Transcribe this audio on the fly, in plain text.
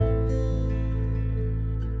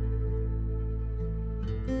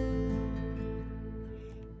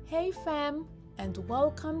Hey fam, and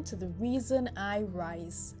welcome to The Reason I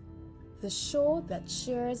Rise, the show that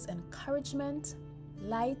shares encouragement,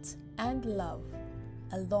 light, and love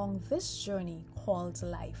along this journey called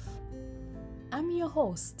life. I'm your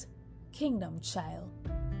host, Kingdom Child.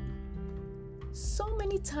 So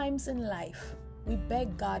many times in life, we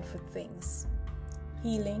beg God for things: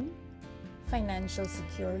 healing, financial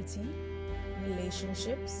security,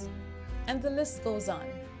 relationships, and the list goes on.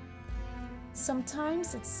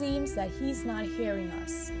 Sometimes it seems that He's not hearing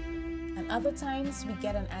us, and other times we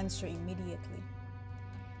get an answer immediately.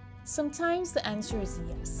 Sometimes the answer is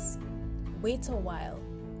yes, wait a while,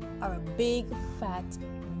 or a big fat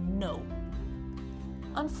no.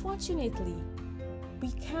 Unfortunately,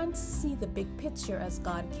 we can't see the big picture as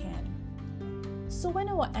God can. So when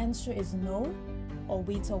our answer is no, or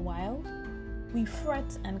wait a while, we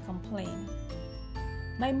fret and complain.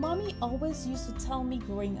 My mommy always used to tell me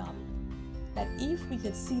growing up that if we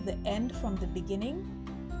could see the end from the beginning,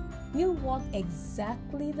 we'll walk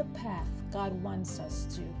exactly the path God wants us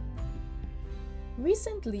to.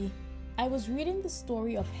 Recently, I was reading the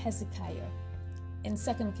story of Hezekiah in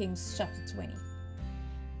 2 Kings chapter 20.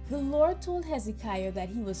 The Lord told Hezekiah that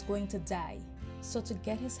he was going to die, so to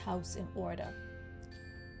get his house in order.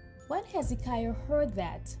 When Hezekiah heard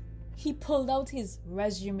that, he pulled out his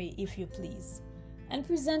resume, if you please, and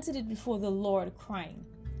presented it before the Lord, crying,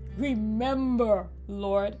 "Remember,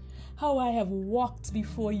 Lord, how I have walked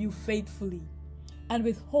before you faithfully and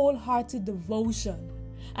with wholehearted devotion,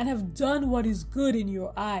 and have done what is good in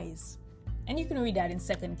your eyes." And you can read that in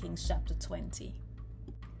 2 Kings chapter 20.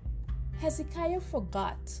 Hezekiah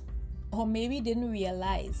forgot, or maybe didn't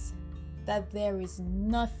realize, that there is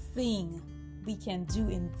nothing we can do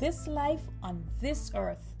in this life on this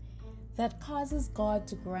earth that causes God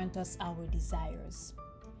to grant us our desires.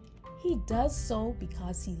 He does so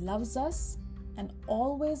because He loves us and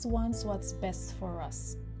always wants what's best for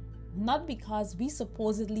us, not because we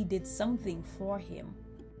supposedly did something for Him.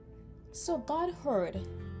 So God heard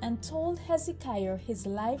and told Hezekiah his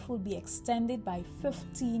life would be extended by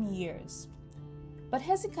 15 years. But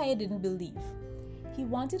Hezekiah didn't believe. He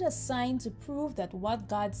wanted a sign to prove that what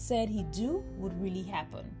God said He'd do would really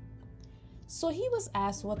happen. So he was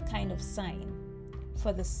asked what kind of sign: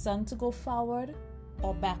 for the sun to go forward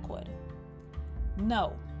or backward?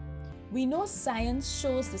 No, we know science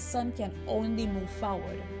shows the sun can only move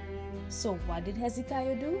forward. So what did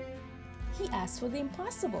Hezekiah do? He asked for the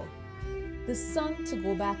impossible: the sun to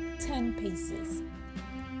go back 10 paces.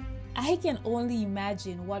 I can only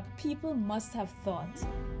imagine what people must have thought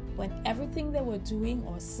when everything they were doing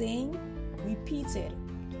or saying repeated,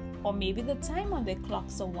 or maybe the time on their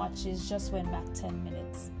clocks or watches just went back 10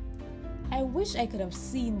 minutes. I wish I could have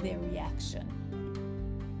seen their reaction.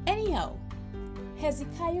 Anyhow,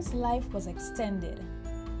 Hezekiah's life was extended.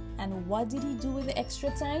 And what did he do with the extra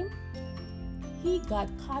time? He got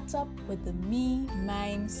caught up with the me,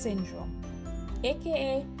 mine syndrome,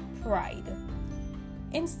 aka pride.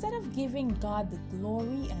 Instead of giving God the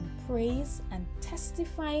glory and praise and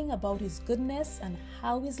testifying about His goodness and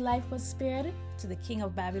how his life was spared to the king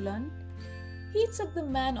of Babylon, he took the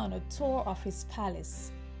man on a tour of his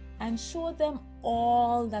palace and showed them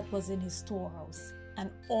all that was in his storehouse and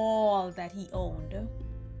all that he owned.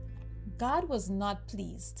 God was not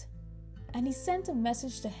pleased, and He sent a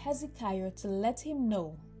message to Hezekiah to let him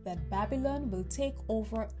know that Babylon will take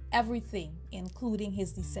over everything, including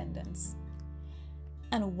his descendants.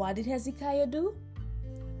 And what did Hezekiah do?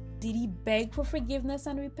 Did he beg for forgiveness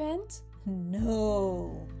and repent?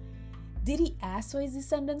 No. Did he ask for his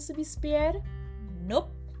descendants to be spared? Nope.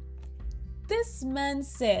 This man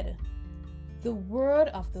said, "The word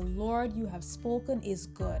of the Lord you have spoken is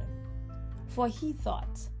good." For he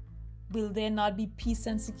thought, will there not be peace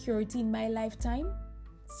and security in my lifetime?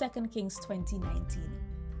 2 Kings 20:19.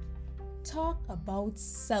 Talk about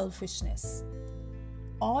selfishness.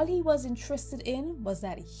 All he was interested in was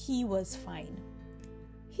that he was fine.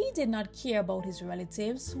 He did not care about his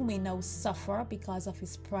relatives who may now suffer because of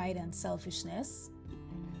his pride and selfishness.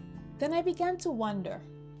 Then I began to wonder,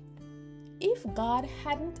 if God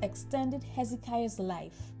hadn't extended Hezekiah's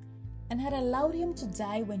life and had allowed him to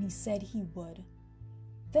die when He said He would,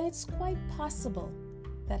 then it's quite possible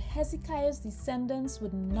that Hezekiah's descendants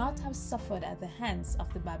would not have suffered at the hands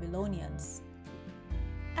of the Babylonians.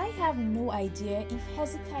 I have no idea if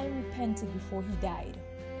Hezekiah repented before he died.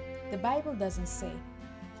 The Bible doesn't say.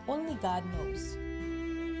 Only God knows.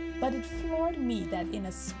 But it floored me that in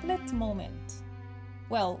a split moment,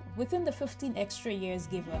 within the 15 extra years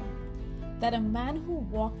given, that a man who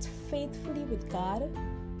walked faithfully with God,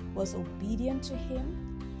 was obedient to Him,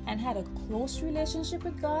 and had a close relationship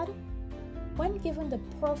with God, when given the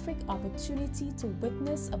perfect opportunity to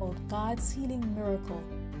witness about God's healing miracle,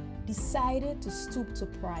 decided to stoop to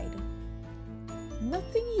pride.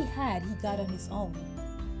 Nothing he had he got on his own.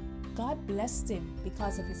 God blessed him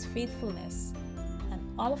because of his faithfulness, and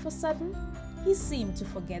all of a sudden, he seemed to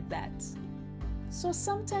forget that. So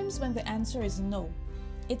sometimes when the answer is no,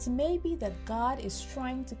 it may be that God is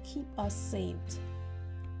trying to keep us saved.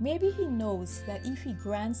 Maybe he knows that if he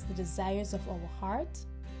grants the desires of our heart,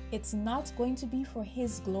 it's not going to be for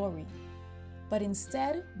his glory, but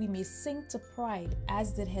instead we may sink to pride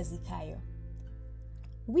as did Hezekiah.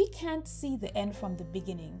 We can't see the end from the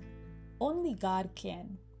beginning. Only God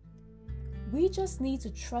can. We just need to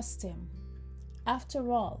trust him.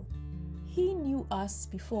 After all, he knew us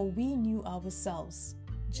before we knew ourselves.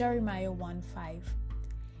 Jeremiah 1:5.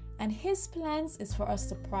 And his plans is for us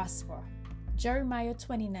to prosper. Jeremiah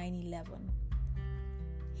 29:11.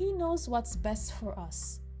 He knows what's best for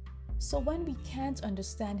us. So when we can't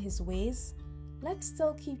understand his ways, let's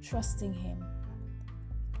still keep trusting him.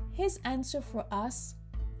 His answer for us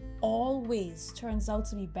always turns out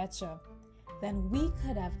to be better than we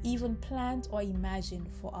could have even planned or imagined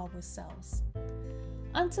for ourselves.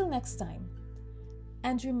 Until next time,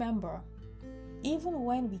 and remember, even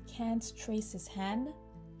when we can't trace his hand,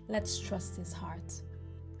 let's trust his heart.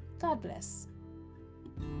 God bless.